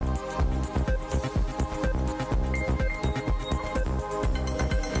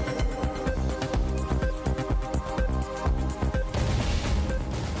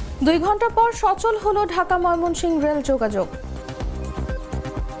2 ঘন্টা পর সচল হলো ঢাকা ময়মনসিংহ রেল যোগাযোগ।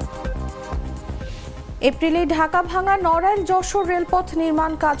 এপ্রিলে ঢাকা ভাঙা নড়াইল যশোর রেলপথ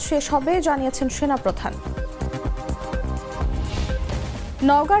নির্মাণ কাজ শেষ হবে জানিয়েছেন সেনাপ্রধান।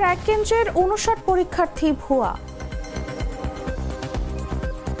 নওগাঁর 1 কেন্দ্রের 59 পরীক্ষার্থী ভুয়া।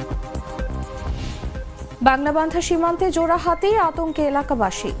 বাংলাবান্ধা সীমান্তে জোড়াহাতি আতঙ্কে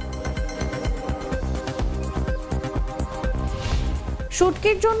এলাকাবাসী।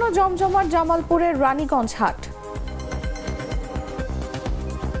 শুটকির জন্য জমজমাট জামালপুরের রানীগঞ্জ হাট।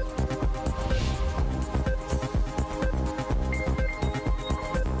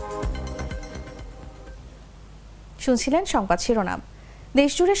 শুনছিলেন সংবাদ শিরোনাম।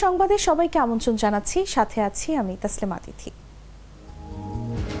 দেশজুড়ে সংবাদে সবাইকে আমন্ত্রণ জানাচ্ছি, সাথে আছি আমি তাসলিমা তিথি।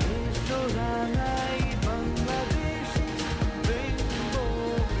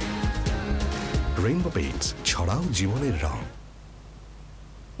 রেইনবো পেইন্টস, ছড়াও জীবনের রং।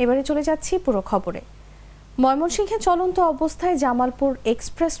 এবারে চলে যাচ্ছি পুরো খবরে। ময়মনসিংহে চলন্ত অবস্থায় জামালপুর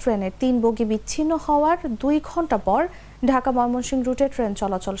এক্সপ্রেস ট্রেনের 3 বগি বিচ্ছিন্ন হওয়ার 2 ঘন্টা পর ঢাকা ময়মনসিংহ রুটে ট্রেন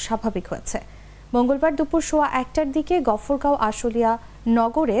চলাচল স্বাভাবিক হয়েছে। মঙ্গলবার দুপুর 1:15টার দিকে গফরগাঁও আশুলিয়া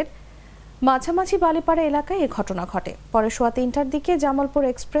নগরের মাঝামাঝি বালিপাড়া এলাকায় এ ঘটনা ঘটে। পরে 3:15টার দিকে জামালপুর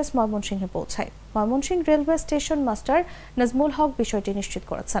এক্সপ্রেস ময়মনসিংহে পৌঁছায়। Mymensingh railway station master Nazmul Haque বিষয়টি নিশ্চিত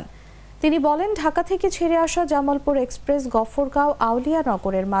করেছেন। তিনি বলেন, ঢাকা থেকে ছেড়ে আসা জামালপুর এক্সপ্রেস গফরগাঁও আউলিয়া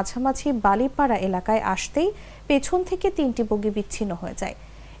নগরের মাঝামাঝি বালিপাড়া এলাকায় আসতেই পেছন থেকে 3টি বগি বিচ্ছিন্ন হয়ে যায়।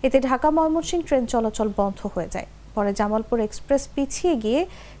 এতে ঢাকা ময়মনসিংহ ট্রেন চলাচল বন্ধ হয়ে যায়। পরে জামালপুর এক্সপ্রেস পিছিয়ে গিয়ে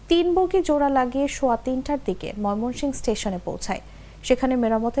 3 বগি জোড়া লাগিয়ে 3:15টার দিকে ময়মনসিংহ স্টেশনে পৌঁছায়। সেখানে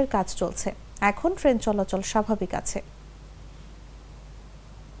মেরামতের কাজ চলছে। এখন ট্রেন চলাচল স্বাভাবিক আছে।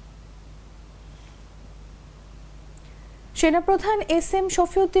 সেনাপ্রধান এস.এম.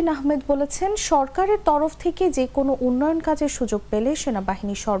 শফিউদ্দিন আহমেদ বলেছেন, সরকারের তরফ থেকে যে কোনো উন্নয়ন কাজের সুযোগ পেলে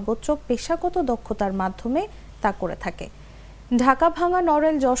সেনাবাহিনী সর্বোচ্চ পেশাগত দক্ষতার মাধ্যমে তা করে থাকে। ঢাকা ভাঙা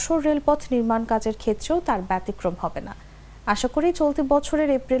নড়াইল যশোর রেলপথ নির্মাণ কাজের ক্ষেত্রেও তার ব্যতিক্রম হবে না। আশা করি চলতি বছরের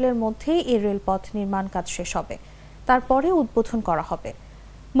এপ্রিলের মধ্যেই এই রেলপথ নির্মাণ কাজ শেষ হবে, তারপরে উদ্বোধন করা হবে।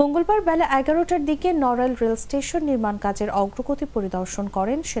 মঙ্গলবার বেলা 11টার দিকে নড়াইল রেল স্টেশন নির্মাণ কাজের অগ্রগতি পরিদর্শন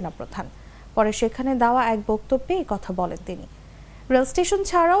করেন সেনাপ্রধান। পরে সেখানে দেওয়া এক বক্তব্যে এই কথা বলেন তিনি। রেল স্টেশন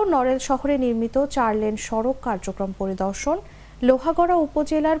ছাড়াও নড়াইল শহরে নির্মিত 4 লেন সড়ক কার্যক্রম পরিদর্শন, লোহাগড়া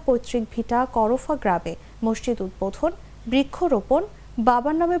উপজেলার পৈতৃক ভিটা করফা গ্রামে মসজিদ উদ্বোধন, বৃক্ষরোপণ,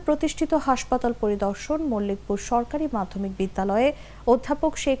 বাবার নামে প্রতিষ্ঠিত হাসপাতাল পরিদর্শন, মল্লিকপুর সরকারি মাধ্যমিক বিদ্যালয়ে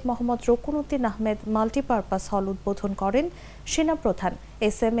অধ্যাপক শেখ মোহাম্মদ রকুনউদ্দিন আহমেদ মাল্টিপারপাস হল উদ্বোধন করেন সেনাপ্রধান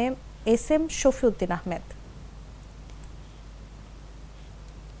এস.এম. শফিউদ্দিন আহমেদ।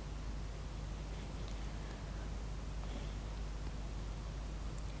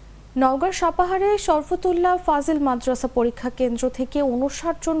 নওগাঁর সাপাহারে শরফতুল্লাহ ফাজিল মাদ্রাসা পরীক্ষা কেন্দ্র থেকে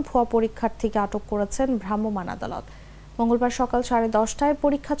 59 জন ভুয়া পরীক্ষার্থীকে আটক করেছেন ভ্রাম্যমাণ আদালত। মঙ্গলবার সকাল 10:30টায়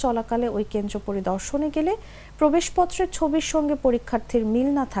পরীক্ষা চলাকালে ওই কেন্দ্র পরিদর্শনে গেলে প্রবেশপত্রের ছবির সঙ্গে পরীক্ষার্থীর মিল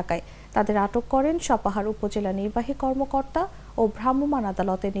না থাকায় তাদের আটক করেন সাপাহার উপজেলা নির্বাহী কর্মকর্তা ও ভ্রাম্যমাণ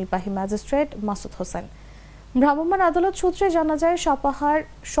আদালতের নির্বাহী ম্যাজিস্ট্রেট মাসুদ হোসেন। ভ্রাম্যমাণ আদালত সূত্রে জানা যায়, সাপাহার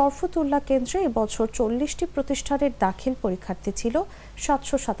শরফতুল্লাহ কেন্দ্রে এবছর 40টি প্রতিষ্ঠানের দাখিল পরীক্ষার্থী ছিল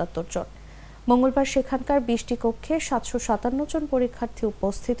 777 জন। মঙ্গলবার সেখানকার 20টি কক্ষে 757 জন পরীক্ষার্থী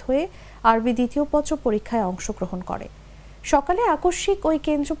উপস্থিত হয়ে আরবি দ্বিতীয় পত্র পরীক্ষায় অংশগ্রহণ করে। সকালে আকস্মিক ওই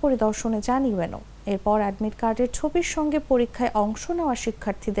কেন্দ্র পরিদর্শনে যান ইউএনও। এরপর অ্যাডমিট কার্ডের ছবির সঙ্গে পরীক্ষায় অংশ নেওয়া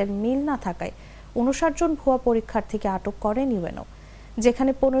শিক্ষার্থীদের মিল না থাকায় 59 জন ভুয়া পরীক্ষার্থীকে আটক করেন ইউএনও,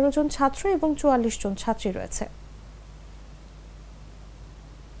 যেখানে 15 জন ছাত্র এবং 44 জন ছাত্রী রয়েছে।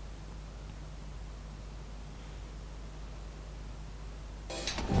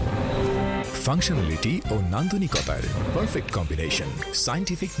 ফাংশনালিটি ও নান্দনিকতার পারফেক্ট কম্বিনেশন,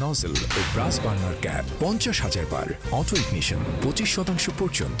 সায়েন্টিফিক নজল ও ব্রাস বার্নার ক্যাপ 50,000 বার, অটো ইগনিশন 25%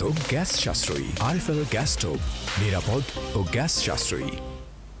 পর্যন্ত গ্যাস সাশ্রয়ী, আরএফএল গ্যাস স্টোভ নিরাপদ ও গ্যাস সাশ্রয়ী।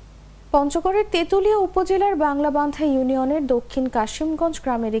 পঞ্চগড়ের তেঁতুলিয়া উপজেলার বাংলাবান্ধা ইউনিয়নের দক্ষিণ কাশিমগঞ্জ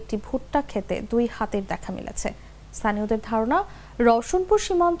গ্রামের একটি ভুট্টা খেতে 2 হাতির দেখা মিলেছে। স্থানীয়দের ধারণা, রওশনপুর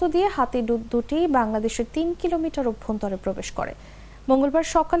সীমান্ত দিয়ে হাতি দুটি বাংলাদেশের 3 কিলোমিটার অভ্যন্তরে প্রবেশ করে। মঙ্গলবার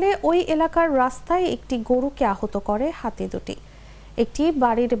সকালে ওই এলাকার রাস্তায় একটি গরুকে আহত করে হাতি দুটি। একটি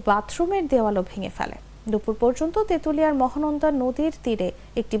বাড়ির বাথরুমের দেওয়ালও ভেঙে ফেলে। দুপুর পর্যন্ত তেঁতুলিয়ার মহানন্দা নদীর তীরে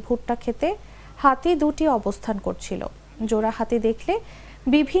একটি ভুট্টা খেতে হাতি দুটি অবস্থান করছিল। জোড়া হাতি দেখলে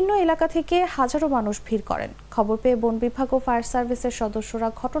বিভিন্ন এলাকা থেকে হাজারো মানুষ ভিড় করেন। খবর পেয়ে বন বিভাগ ও ফায়ার সার্ভিসের সদস্যরা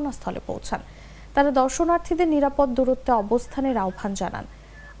ঘটনাস্থলে পৌঁছান। তারা দর্শনার্থীদের নিরাপদ দূরত্বে অবস্থানের আহ্বান জানান।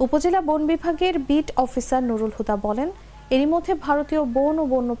 উপজেলা বন বিভাগের বিট অফিসার নুরুল হুদা বলেন, এরই মধ্যে ভারতীয় বন ও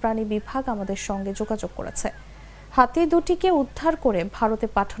বন্যপ্রাণী বিভাগ আমাদের সঙ্গে যোগাযোগ করেছে। হাতি দুটিকে উদ্ধার করে ভারতে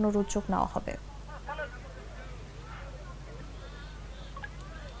পাঠানোর উদ্যোগ নেওয়া হবে।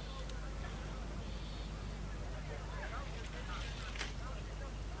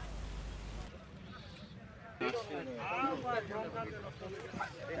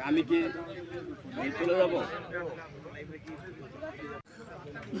 আমি কি চলে যাব?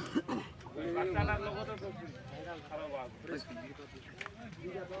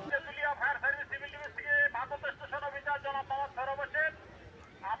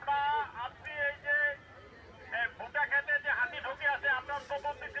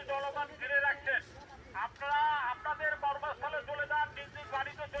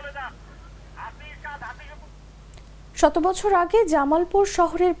 শত বছর আগে জামালপুর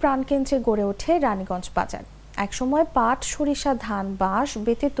শহরের প্রাণকেন্দ্রে গড়ে ওঠে রানীগঞ্জ বাজার। একসময় পাট, সরিষা, ধান, বাঁশ,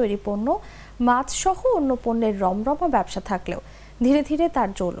 বেতের তৈরি পণ্য, মাছ সহ অন্য পণ্যের রমরমা ব্যবসা থাকলেও ধীরে ধীরে তার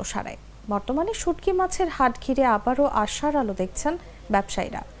জৌলুস হারায়। বর্তমানে শুটকি মাছের হাট ঘিরে আবারও আশার আলো দেখছেন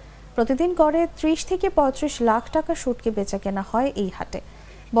ব্যবসায়ীরা। প্রতিদিন গড়ে ৩০ থেকে ৩৫ লাখ টাকা শুটকি বেচা কেনা হয় এই হাটে।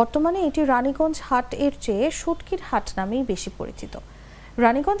 বর্তমানে এটি রানীগঞ্জ হাট এর চেয়ে শুটকির হাট নামেই বেশি পরিচিত।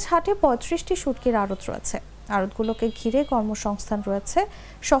 রানীগঞ্জ হাটে ৩৫টি শুটকির আড়ত রয়েছে। আড়তগুলোকে ঘিরে কর্মসংস্থান রয়েছে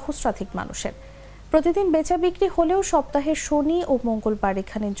সহস্রাধিক মানুষের। প্রতিদিন বেচা বিক্রি হলেও সপ্তাহের শনি ও মঙ্গলবার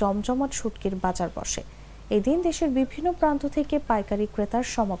এখানে জমজমাট শুটকির বাজার বসে। এদিন দেশের বিভিন্ন প্রান্ত থেকে পাইকারি ক্রেতার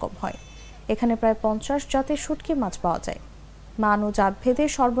সমাগম হয়। এখানে প্রায় ৫০ জাতের শুটকি মাছ পাওয়া যায়। মান ও জাতভেদে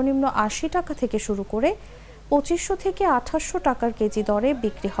সর্বনিম্ন ৮০ টাকা থেকে শুরু করে ২৫০০ থেকে ২৮০০ টাকার কেজি দরে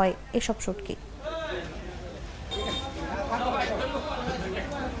বিক্রি হয় এসব শুটকি।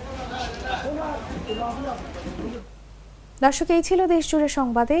 দর্শক, এই ছিল দেশ জুড়ে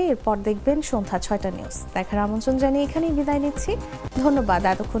সংবাদে। এরপর দেখবেন সন্ধ্যা ৬টা নিউজ। দেখার আমন্ত্রণ জানিয়ে এখানেই বিদায় নিচ্ছি। ধন্যবাদ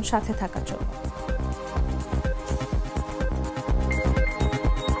এতক্ষণ সাথে থাকার জন্য।